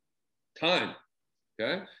 Time.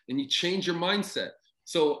 Okay. And you change your mindset.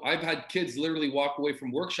 So I've had kids literally walk away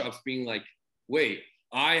from workshops being like, wait,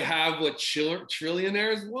 I have what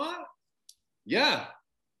trillionaires want? Yeah.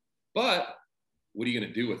 But what are you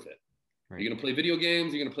going to do with it? Right. Are you going to play video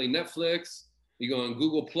games? Are you going to play Netflix? You go on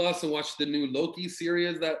Google Plus and watch the new Loki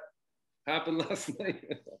series that happened last night?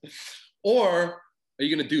 Or are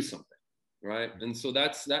you going to do something? Right. And so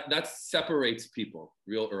that separates people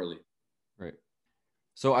real early. Right.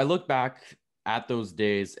 So I look back at those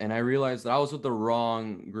days and I realized that I was with the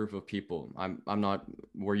wrong group of people. I'm not,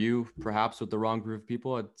 were you perhaps with the wrong group of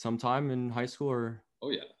people at some time in high school or? Oh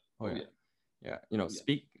yeah. Oh yeah.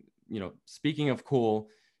 Yeah. Speaking of cool,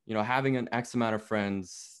 having an X amount of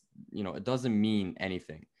friends, it doesn't mean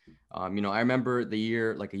anything. I remember a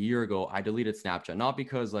year ago, I deleted Snapchat, not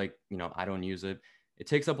because I don't use it. It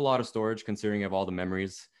takes up a lot of storage considering I have all the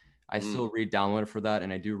memories. I still re-download it for that.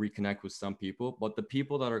 And I do reconnect with some people, but the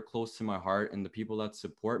people that are close to my heart and the people that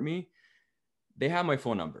support me, they have my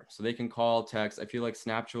phone number. So they can call, text. I feel like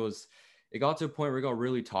Snapchat it got to a point where it got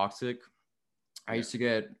really toxic. I used to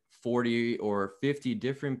get 40 or 50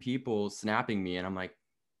 different people snapping me. And I'm like,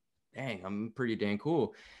 dang, I'm pretty dang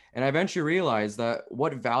cool. And I eventually realized that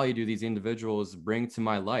what value do these individuals bring to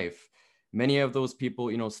my life? Many of those people,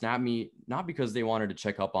 snap me, not because they wanted to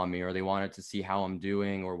check up on me or they wanted to see how I'm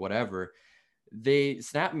doing or whatever. They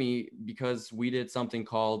snap me because we did something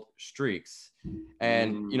called streaks.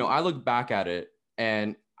 And, I look back at it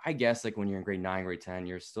and I guess when you're in grade 9, grade 10,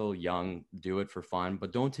 you're still young, do it for fun,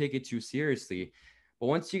 but don't take it too seriously. But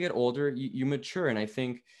once you get older, you mature. And I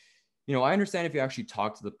think, I understand if you actually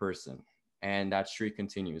talk to the person and that streak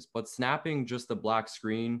continues, but snapping just a black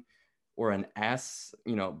screen or an S,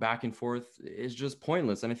 back and forth is just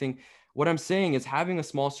pointless. And I think what I'm saying is having a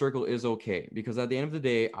small circle is okay, because at the end of the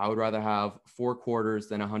day, I would rather have 4 quarters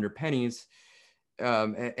than 100 pennies.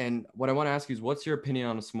 And what I want to ask you is, what's your opinion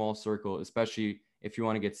on a small circle, especially if you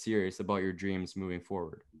want to get serious about your dreams moving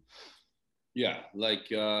forward? Yeah, like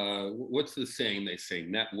what's the saying? They say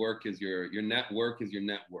network is your network is your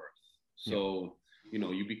net worth. Yeah. So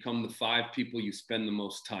you become the 5 people you spend the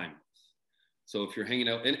most time with. So if you're hanging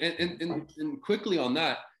out, and quickly on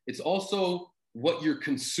that, it's also what you're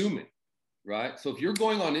consuming, right? So if you're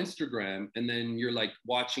going on Instagram and then you're like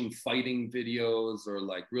watching fighting videos or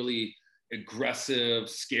like really aggressive,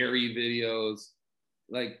 scary videos,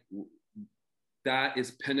 like that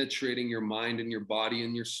is penetrating your mind and your body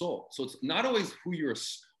and your soul. So it's not always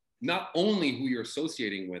not only who you're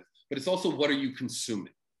associating with, but it's also what are you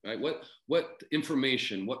consuming, right? What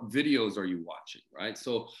information, what videos are you watching, right?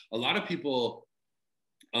 So a lot of people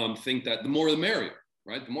think that the more the merrier,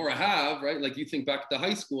 right? The more I have, right? Like you think back to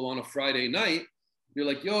high school on a Friday night, you're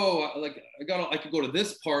like, yo, like I could go to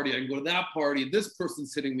this party, I can go to that party, this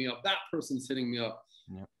person's hitting me up, that person's hitting me up.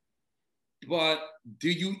 Yeah. But do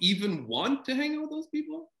you even want to hang out with those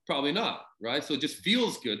people? Probably not, right? So it just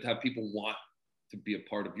feels good to have people want to be a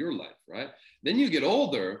part of your life, right? Then you get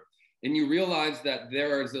older and you realize that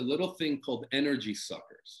there is a little thing called energy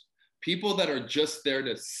suckers, people that are just there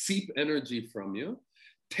to seep energy from you,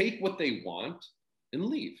 take what they want and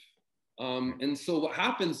leave. And so what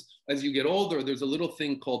happens as you get older, there's a little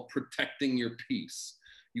thing called protecting your peace.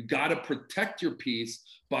 You got to protect your peace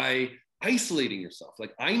by isolating yourself.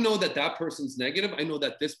 Like, I know that that person's negative. I know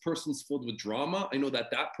that this person's filled with drama. I know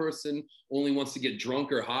that that person only wants to get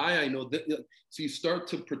drunk or high. I know that. So you start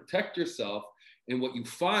to protect yourself. And what you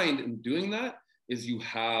find in doing that is you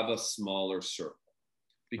have a smaller circle,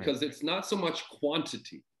 because it's not so much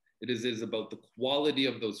quantity. It is about the quality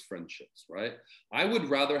of those friendships, right? I would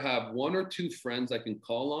rather have 1 or 2 friends I can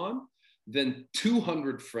call on than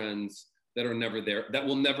 200 friends that are never there, that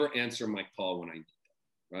will never answer my call when I need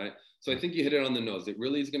them, right? So I think you hit it on the nose. It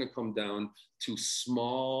really is going to come down to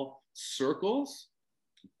small circles.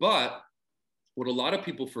 But what a lot of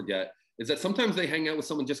people forget is that sometimes they hang out with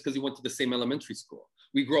someone just because you went to the same elementary school.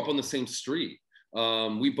 We grew up on the same street.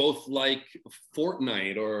 We both like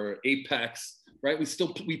Fortnite or Apex, right?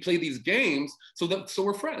 We play these games, so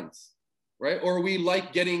we're friends, right? Or we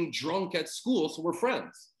like getting drunk at school, so we're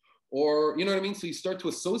friends. Or you know what I mean? So you start to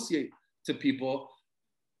associate to people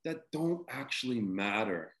that don't actually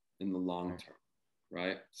matter in the long term,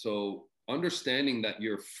 right? So understanding that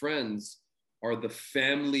your friends are the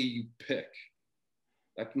family you pick,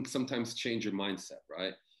 that can sometimes change your mindset,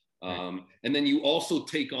 right? And then you also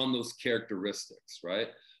take on those characteristics, right?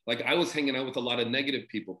 Like I was hanging out with a lot of negative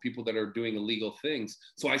people, people that are doing illegal things.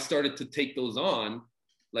 So I started to take those on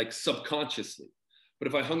like subconsciously. But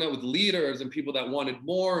if I hung out with leaders and people that wanted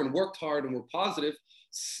more and worked hard and were positive,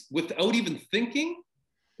 without even thinking,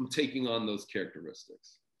 I'm taking on those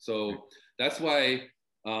characteristics. So that's why,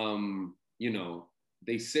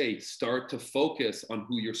 they say start to focus on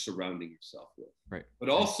who you're surrounding yourself with. Right. But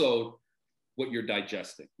also what you're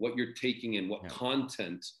digesting, what you're taking in, what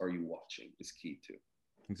content are you watching is key too.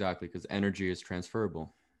 Exactly, because energy is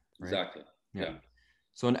transferable. Right? Exactly. Yeah.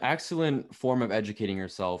 So an excellent form of educating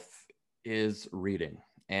yourself is reading.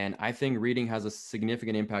 And I think reading has a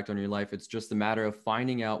significant impact on your life. It's just a matter of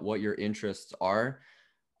finding out what your interests are.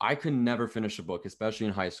 I could never finish a book, especially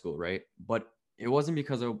in high school, right? But it wasn't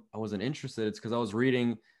because I wasn't interested. It's because I was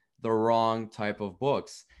reading the wrong type of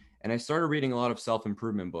books. And I started reading a lot of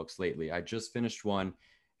self-improvement books lately. I just finished one,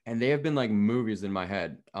 and they have been like movies in my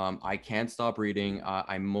head. I can't stop reading.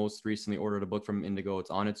 I most recently ordered a book from Indigo. It's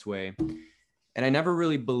on its way. And I never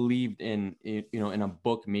really believed in a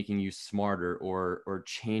book making you smarter or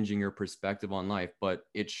changing your perspective on life, but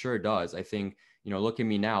it sure does. I think, look at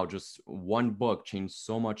me now, just one book changed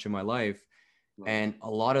so much in my life. Wow. And a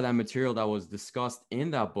lot of that material that was discussed in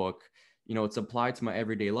that book, it's applied to my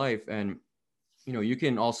everyday life. And, you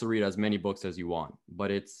can also read as many books as you want, but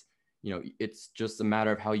it's just a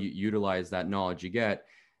matter of how you utilize that knowledge you get.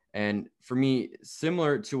 And for me,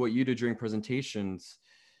 similar to what you do during presentations,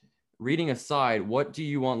 reading aside, what do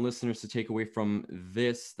you want listeners to take away from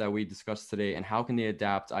this that we discussed today, and how can they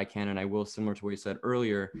adapt I can and I will, similar to what you said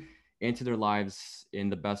earlier, into their lives in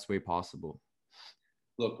the best way possible?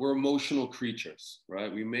 Look, we're emotional creatures,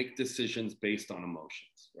 right? We make decisions based on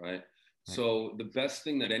emotions, right? So the best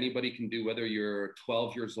thing that anybody can do, whether you're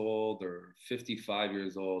 12 years old or 55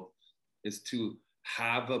 years old, is to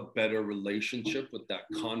have a better relationship with that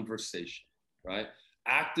conversation, right?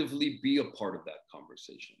 Actively be a part of that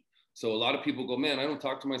conversation. So a lot of people go, man, I don't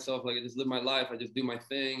talk to myself. Like I just live my life. I just do my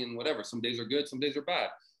thing and whatever. Some days are good, some days are bad.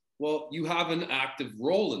 Well, you have an active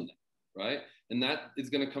role in that, right? And that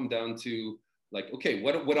is going to come down to like, okay,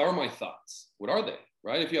 what are my thoughts? What are they,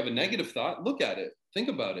 right? If you have a negative thought, look at it, think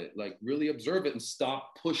about it, like really observe it and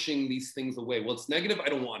stop pushing these things away. Well, it's negative, I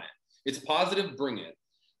don't want it. It's positive, bring it.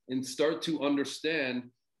 and start to understand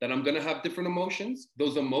that I'm going to have different emotions.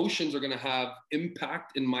 Those emotions are going to have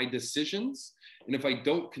impact in my decisions. And if I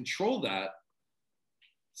don't control that,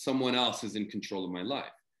 someone else is in control of my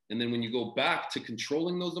life. And then when you go back to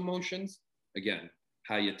controlling those emotions, again,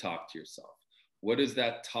 how you talk to yourself. What is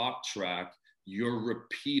that talk track you're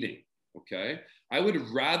repeating? Okay. I would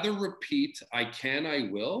rather repeat I can, I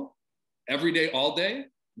will every day, all day,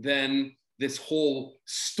 than this whole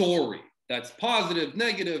story that's positive,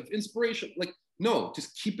 negative, inspiration. Like, no,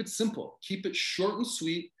 just keep it simple. Keep it short and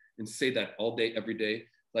sweet and say that all day, every day.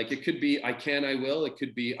 Like it could be I can, I will. It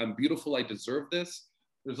could be I'm beautiful, I deserve this.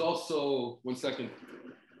 There's also, one second.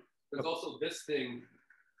 There's also this thing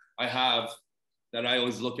I have that I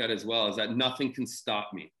always look at as well, is that nothing can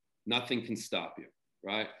stop me. Nothing can stop you,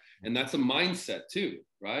 right? And that's a mindset too,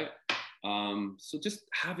 right? So just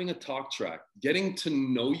having a talk track, getting to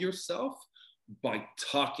know yourself by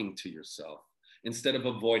talking to yourself instead of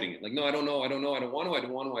avoiding it. Like, no, I don't know, I don't know, I don't want to, I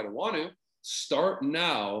don't want to, I don't want to. Start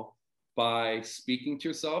now by speaking to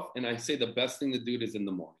yourself. And I say the best thing to do is in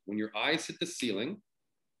the morning. When your eyes hit the ceiling,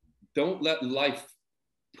 don't let life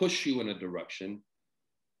push you in a direction.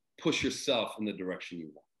 Push yourself in the direction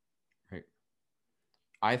you want. Right.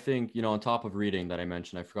 I think, on top of reading that I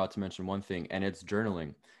mentioned, I forgot to mention one thing, and it's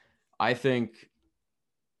journaling. I think,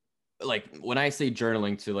 like, when I say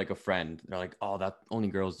journaling to like a friend, they're like, oh, that only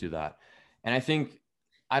girls do that. And I think,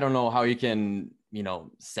 I don't know how you can,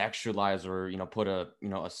 sexualize or, put a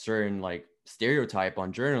certain like stereotype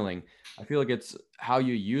on journaling. I feel like it's how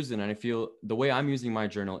you use it. And I feel the way I'm using my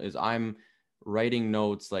journal is I'm writing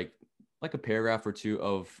notes like a paragraph or two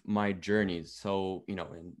of my journeys. So,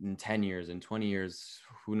 in 10 years, in 20 years,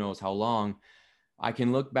 who knows how long, I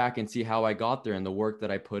can look back and see how I got there and the work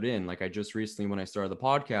that I put in. Like I just recently, when I started the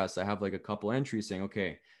podcast, I have like a couple entries saying,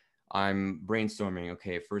 okay, I'm brainstorming.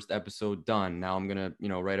 Okay, first episode done. Now I'm going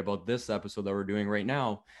to, write about this episode that we're doing right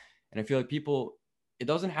now. And I feel like people, it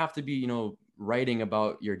doesn't have to be, writing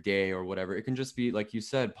about your day or whatever. It can just be, like you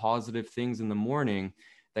said, positive things in the morning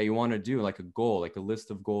that you want to do, like a goal, like a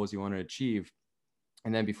list of goals you want to achieve.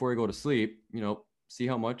 And then before you go to sleep, see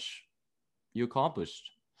how much you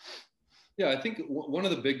accomplished. Yeah, I think one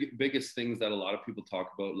of the biggest things that a lot of people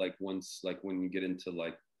talk about, like once, like when you get into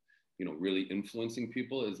like, really influencing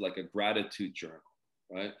people, is like a gratitude journal,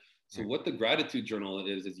 right? So what the gratitude journal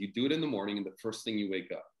is you do it in the morning and the first thing you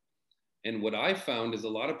wake up. And what I found is a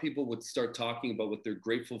lot of people would start talking about what they're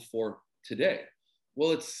grateful for today.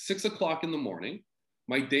 Well, it's 6 o'clock in the morning.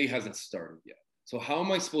 My day hasn't started yet. So how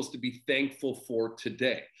am I supposed to be thankful for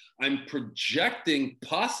today? I'm projecting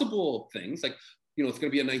possible things like, it's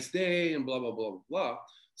going to be a nice day and blah, blah, blah, blah.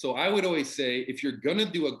 So I would always say, if you're going to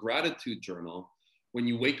do a gratitude journal, when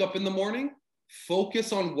you wake up in the morning,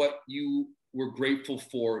 focus on what you were grateful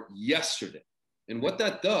for yesterday. And what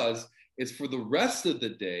that does is for the rest of the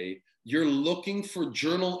day, you're looking for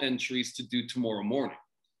journal entries to do tomorrow morning.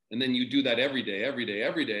 And then you do that every day, every day,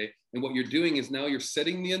 every day. And what you're doing is now you're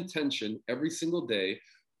setting the intention every single day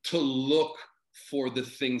to look for the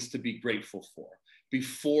things to be grateful for.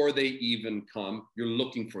 Before they even come, you're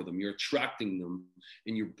looking for them, you're attracting them,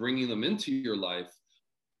 and you're bringing them into your life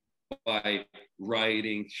by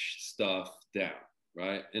writing stuff down,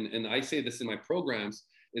 right? And I say this in my programs,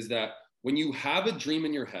 is that when you have a dream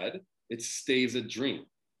in your head, it stays a dream.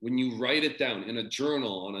 When you write it down in a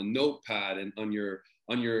journal, on a notepad, and on your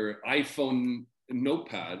iPhone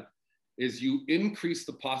notepad, is you increase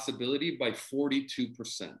the possibility by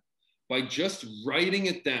 42%. By just writing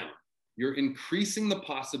it down, you're increasing the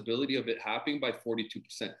possibility of it happening by 42%.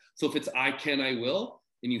 So if it's I can, I will,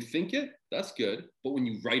 and you think it, that's good. But when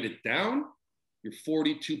you write it down, you're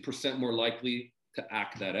 42% more likely to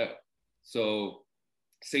act that out. So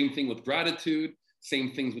same thing with gratitude,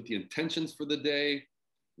 same things with the intentions for the day.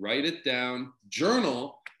 Write it down.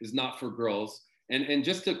 Journal is not for girls. And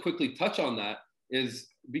just to quickly touch on that, is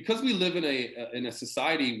because we live in a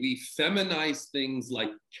society, we feminize things like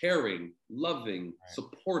caring, loving,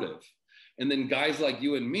 supportive. And then guys like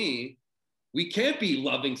you and me, we can't be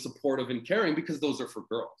loving, supportive, and caring because those are for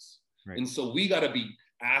girls. Right. And so we got to be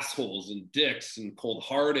assholes and dicks and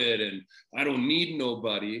cold-hearted and I don't need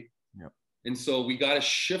nobody. Yep. And so we got to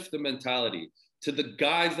shift the mentality. To the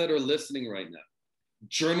guys that are listening right now,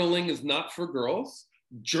 journaling is not for girls.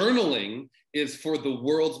 Journaling is for the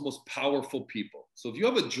world's most powerful people. So if you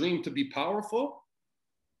have a dream to be powerful,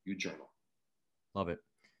 you journal. Love it.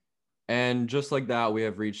 And just like that, we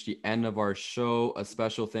have reached the end of our show. A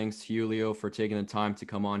special thanks to you, Leo, for taking the time to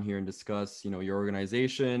come on here and discuss, your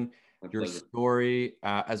organization, your story,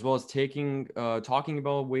 as well as talking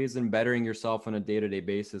about ways in bettering yourself on a day-to-day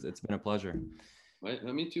basis. It's been a pleasure. Right.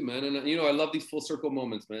 Me too, man. And you know, I love these full circle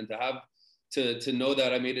moments, man. To have to know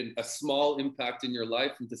that I made a small impact in your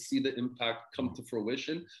life, and to see the impact come to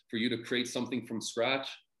fruition, for you to create something from scratch.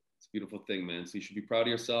 It's a beautiful thing, man. So you should be proud of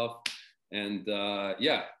yourself. And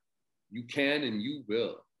yeah, you can and you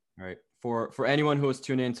will. All right. For anyone who is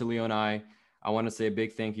tuning in to Leo and I want to say a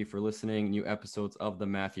big thank you for listening. New episodes of the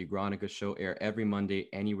Matthew Gronica Show air every Monday,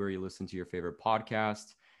 anywhere you listen to your favorite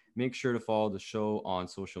podcast. Make sure to follow the show on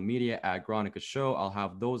social media at Gronica Show. I'll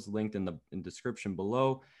have those linked in the description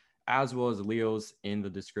below, as well as Leo's in the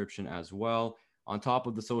description as well. On top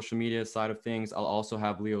of the social media side of things, I'll also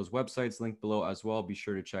have Leo's websites linked below as well. Be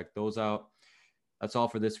sure to check those out. That's all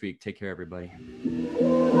for this week. Take care, everybody.